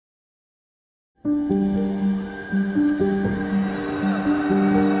هذا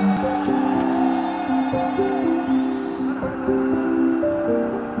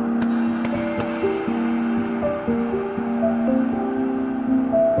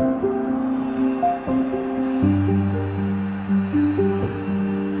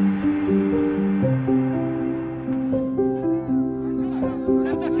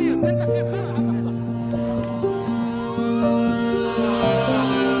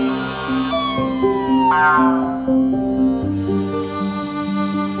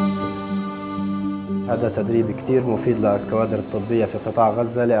تدريب كتير مفيد للكوادر الطبية في قطاع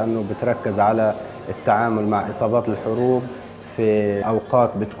غزة، لأنه بتركز على التعامل مع إصابات الحروب في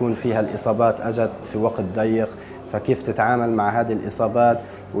أوقات بتكون فيها الإصابات أجت في وقت ضيق، فكيف تتعامل مع هذه الإصابات،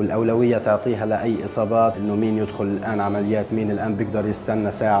 والأولوية تعطيها لأي إصابات، إنه مين يدخل الآن عمليات، مين الآن بيقدر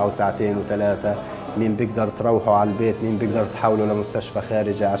يستنى ساعة وساعتين وثلاثة، مين بيقدر تروحوا على البيت، مين بيقدر تحولوا لمستشفى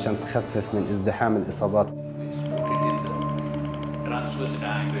خارجي عشان تخفف من ازدحام الإصابات.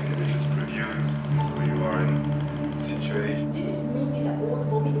 This is maybe the old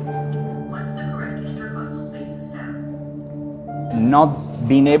moments. Once the correct intercostal space is found. Not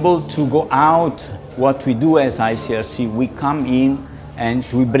being able to go out, what we do as ICRC, we come in and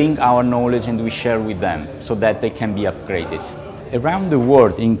we bring our knowledge and we share with them so that they can be upgraded. Around the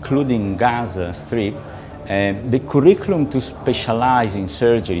world, including Gaza Strip, the curriculum to specialize in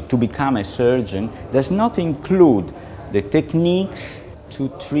surgery, to become a surgeon, does not include the techniques to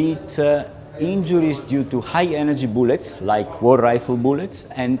treat injuries due to high-energy bullets, like war rifle bullets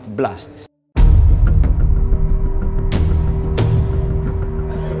and blasts.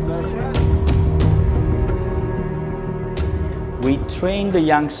 We train the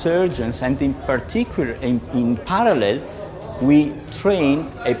young surgeons, and in particular, in parallel, we train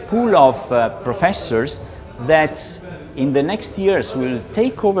a pool of professors that in the next years will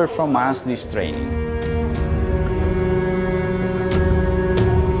take over from us this training.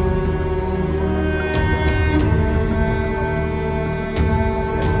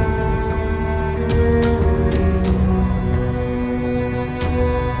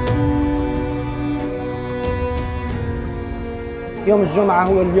 يوم الجمعة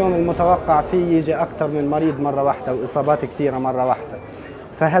هو اليوم المتوقع فيه يجي أكثر من مريض مرة واحدة وإصابات كثيرة مرة واحدة،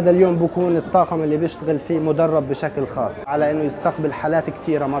 فهذا اليوم بكون الطاقم اللي بيشتغل فيه مدرب بشكل خاص على إنه يستقبل حالات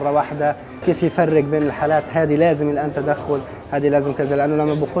كثيرة مرة واحدة، كيف يفرق بين الحالات، هذه لازم الآن تدخل، هذه لازم كذا، لأنه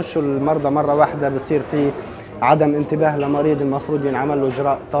لما بخشوا المرضى مرة واحدة بصير في عدم انتباه لمريض المفروض ينعمل له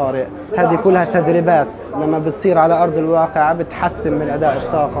إجراء طارئ. هذه كلها تدريبات لما بتصير على أرض الواقع بتحسن من أداء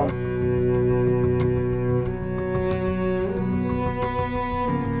الطاقم.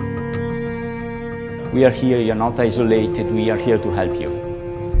 We are here, you're not isolated, we are here to help you.